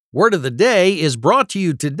Word of the Day is brought to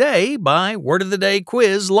you today by Word of the Day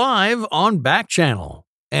Quiz live on Back Channel.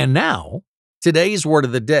 And now, today's Word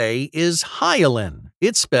of the Day is hyaline.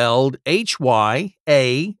 It's spelled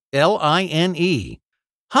Hyaline.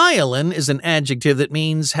 Hyaline is an adjective that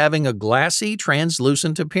means having a glassy,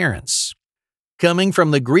 translucent appearance. Coming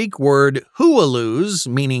from the Greek word hualos,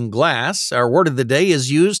 meaning glass, our word of the day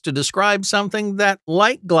is used to describe something that,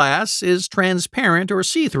 like glass, is transparent or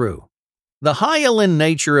see-through. The hyaline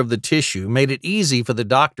nature of the tissue made it easy for the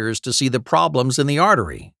doctors to see the problems in the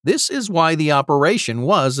artery. This is why the operation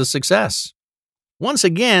was a success. Once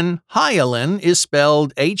again, hyaline is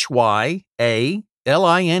spelled Hyaline.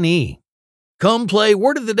 Come play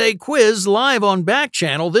Word of the Day Quiz live on Back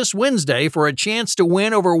Channel this Wednesday for a chance to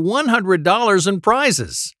win over $100 in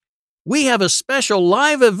prizes. We have a special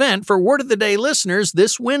live event for Word of the Day listeners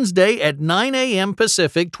this Wednesday at 9 a.m.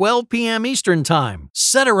 Pacific, 12 p.m. Eastern Time.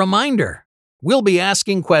 Set a reminder. We'll be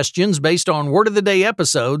asking questions based on Word of the Day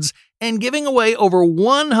episodes and giving away over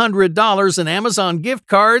 $100 in Amazon gift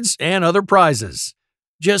cards and other prizes.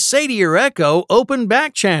 Just say to your Echo, open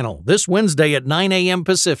Back Channel this Wednesday at 9 a.m.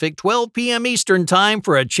 Pacific, 12 p.m. Eastern Time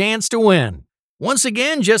for a chance to win. Once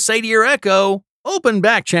again, just say to your Echo, open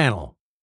Back Channel.